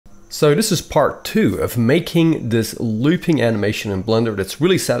So this is part 2 of making this looping animation in Blender that's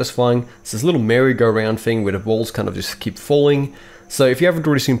really satisfying. It's this little merry-go-round thing where the balls kind of just keep falling. So if you haven't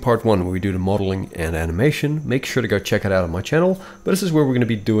already seen part 1 where we do the modeling and animation, make sure to go check it out on my channel. But this is where we're going to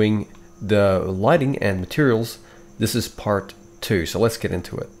be doing the lighting and materials. This is part 2, so let's get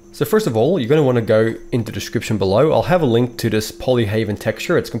into it. So first of all, you're going to want to go into the description below. I'll have a link to this Polyhaven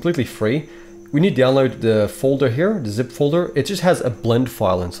texture. It's completely free. When you download the folder here, the zip folder, it just has a blend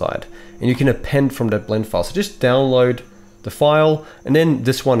file inside and you can append from that blend file. So just download the file, and then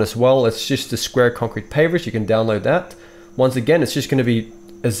this one as well. It's just the square concrete pavers. You can download that. Once again, it's just going to be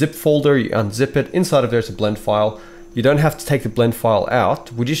a zip folder. You unzip it. Inside of there's a blend file. You don't have to take the blend file out.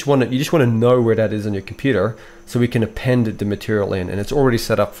 You just want to know where that is on your computer so we can append the material in, and it's already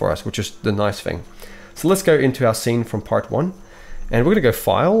set up for us, which is the nice thing. So let's go into our scene from part 1. And we're going to go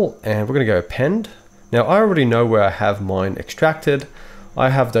File, and we're going to go Append. Now I already know where I have mine extracted. I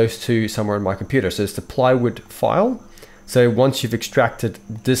have those two somewhere in my computer. So it's the plywood file. So once you've extracted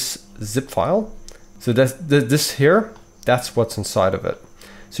this zip file, so this here, that's what's inside of it.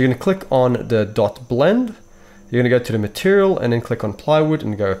 So you're going to click on the .blend. You're going to go to the material and then click on plywood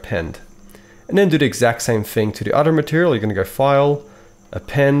and go Append. And then do the exact same thing to the other material. You're going to go File,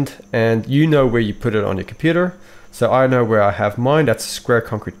 Append, and you know where you put it on your computer. So I know where I have mine. That's square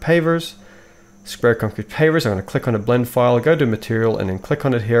concrete pavers. Square concrete pavers. I'm going to click on the blend file, go to material, and then click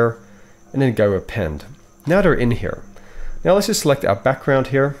on it here, and then go append. Now they're in here. Now let's just select our background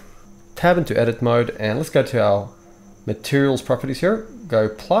here, tab into edit mode, and let's go to our materials properties here. Go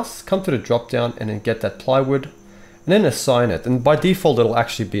plus, come to the drop down, and then get that plywood, and then assign it. And by default, it'll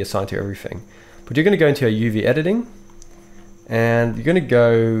actually be assigned to everything. But you're going to go into your UV editing, and you're going to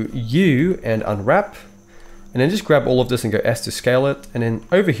go U and unwrap. And then just grab all of this and go S to scale it. And then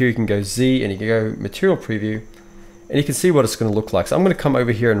over here you can go Z and you can go material preview. And you can see what it's going to look like. So I'm going to come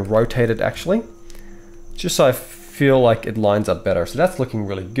over here and rotate it actually, just so I feel like it lines up better. So that's looking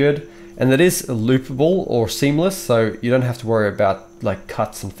really good. And that is loopable or seamless, so you don't have to worry about like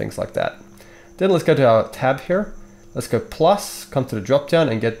cuts and things like that. Then let's go to our tab here. Let's go plus, come to the drop down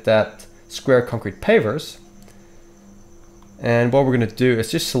and get that square concrete pavers. And what we're going to do is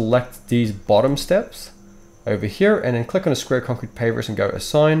just select these bottom steps over here and then click on the square concrete pavers and go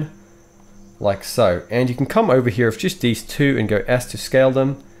assign, like so. And you can come over here with just these two and go S to scale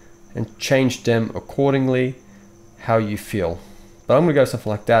them and change them accordingly how you feel. But I'm going to go something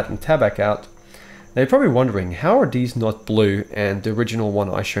like that and tab back out. Now you're probably wondering, how are these not blue and the original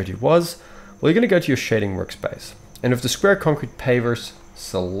one I showed you was? Well, you're going to go to your shading workspace, and with the square concrete pavers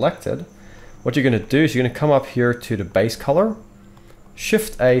selected, what you're going to do is you're going to come up here to the base color,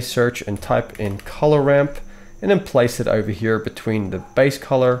 Shift A, search and type in color ramp, and then place it over here between the base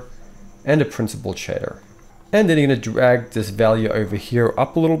color and the principled shader. And then you're going to drag this value over here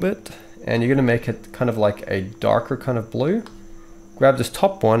up a little bit, and you're going to make it kind of like a darker kind of blue. Grab this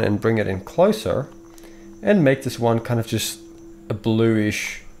top one and bring it in closer and make this one kind of just a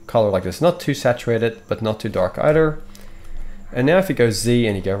bluish color like this. Not too saturated, but not too dark either. And now if you go Z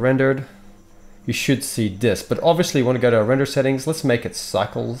and you go rendered, you should see this. But obviously you want to go to our render settings. Let's make it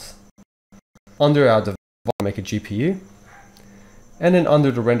cycles. Under our device, make it GPU, and then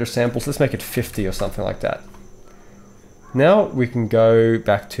under the render samples, let's make it 50 or something like that. Now we can go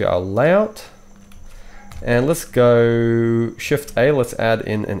back to our layout and let's go Shift A. Let's add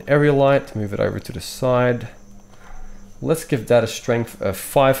in an area light, move it over to the side. Let's give that a strength of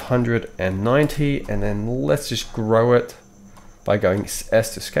 590, and then let's just grow it by going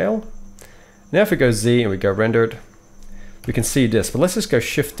S to scale. Now if we go Z and we go rendered, we can see this, but let's just go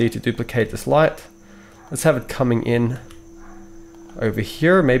Shift D to duplicate this light. Let's have it coming in over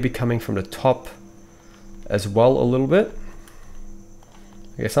here, maybe coming from the top as well a little bit.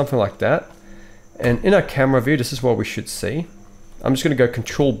 Okay, something like that. And in our camera view, this is what we should see. I'm just going to go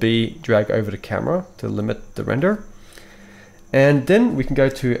Control B, drag over the camera to limit the render. And then we can go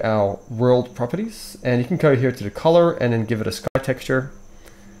to our world properties, and you can go here to the color and then give it a sky texture,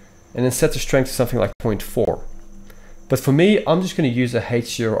 and then set the strength to something like 0.4. But for me, I'm just going to use a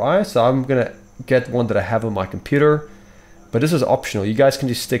H0i, so I'm going to get one that I have on my computer, but this is optional. You guys can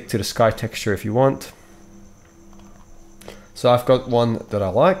just stick to the sky texture if you want. So I've got one that I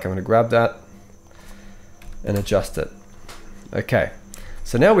like. I'm going to grab that and adjust it. Okay,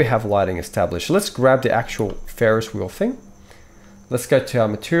 so now we have lighting established. Let's grab the actual Ferris wheel thing. Let's go to our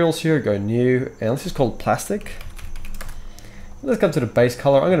materials here, go new, and let's just call it plastic. Let's come to the base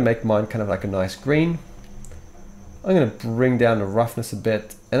color. I'm going to make mine kind of like a nice green. I'm going to bring down the roughness a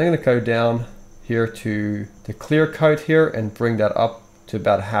bit, and I'm going to go down here to the clear coat here and bring that up to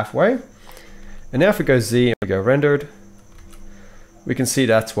about halfway. And now if we go Z and we go rendered, we can see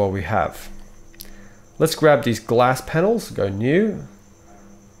that's what we have. Let's grab these glass panels, go new,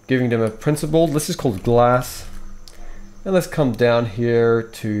 giving them a principled, this is called glass. And let's come down here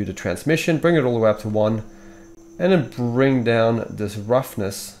to the transmission, bring it all the way up to 1, and then bring down this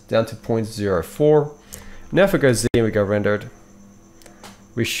roughness down to 0.04. Now if we go Z and we go rendered,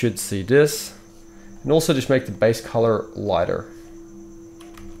 we should see this. And also just make the base color lighter.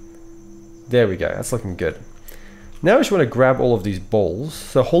 There we go, that's looking good. Now I just want to grab all of these balls.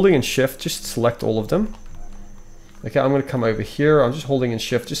 So holding in shift, just select all of them. Okay, I'm going to come over here. I'm just holding in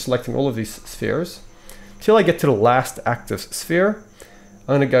shift, just selecting all of these spheres until I get to the last active sphere.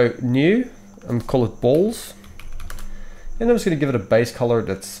 I'm going to go new and call it balls. And I'm just going to give it a base color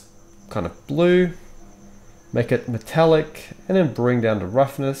that's kind of blue. Make it metallic and then bring down the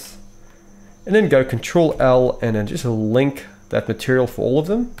roughness. And then go Control L and then just link that material for all of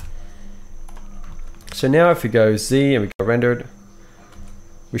them. So now if we go Z and we go rendered,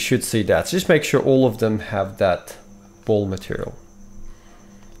 we should see that. So just make sure all of them have that ball material.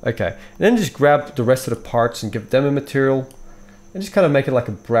 Okay, and then just grab the rest of the parts and give them a material and just kind of make it like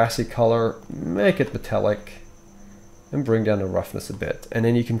a brassy color, make it metallic and bring down the roughness a bit. And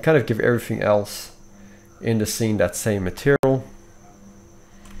then you can kind of give everything else in the scene that same material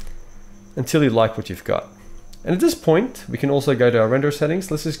until you like what you've got. And at this point, we can also go to our render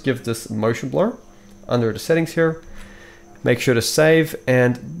settings. Let's just give this motion blur under the settings here. Make sure to save,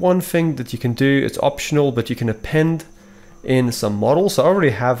 and one thing that you can do, it's optional, but you can append in some models. So I already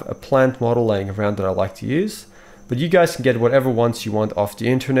have a plant model laying around that I like to use, but you guys can get whatever ones you want off the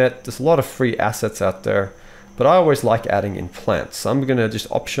internet. There's a lot of free assets out there, but I always like adding in plants. So I'm gonna just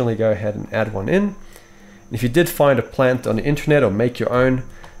optionally go ahead and add one in. And if you did find a plant on the internet or make your own,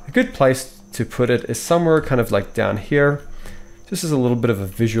 a good place to put it is somewhere kind of like down here. This is a little bit of a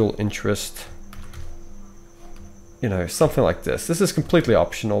visual interest. You know, something like this. This is completely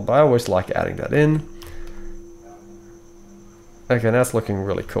optional, but I always like adding that in. Okay, now it's looking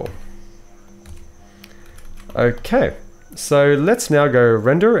really cool. Okay, so let's now go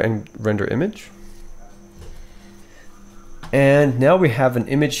render and render image. And now we have an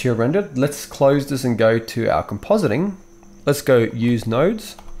image here rendered. Let's close this and go to our compositing. Let's go use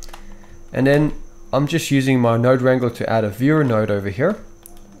nodes. And then I'm just using my node wrangler to add a viewer node over here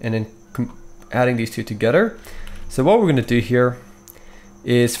and then adding these two together. So what we're going to do here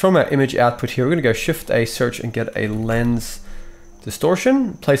is from our image output here, we're going to go Shift A search and get a lens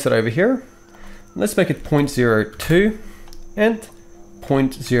distortion, place it over here. Let's make it 0.02 and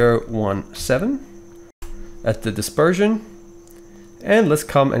 0.017 at the dispersion. And let's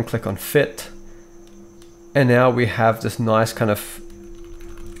come and click on fit. And now we have this nice kind of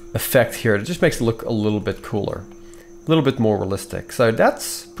effect here. It just makes it look a little bit cooler, a little bit more realistic. So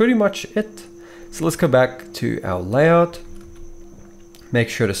that's pretty much it. So let's go back to our layout, make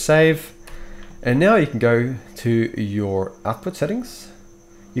sure to save, and now you can go to your output settings.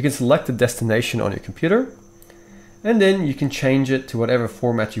 You can select the destination on your computer, and then you can change it to whatever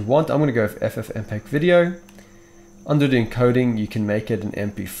format you want. I'm going to go with FFmpeg video. Under the encoding, you can make it an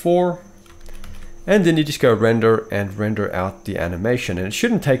MP4, and then you just go render and render out the animation. And it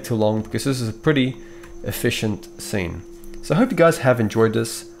shouldn't take too long because this is a pretty efficient scene. So I hope you guys have enjoyed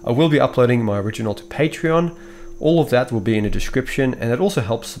this. I will be uploading my original to Patreon. All of that will be in the description, and it also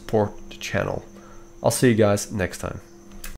helps support the channel. I'll see you guys next time.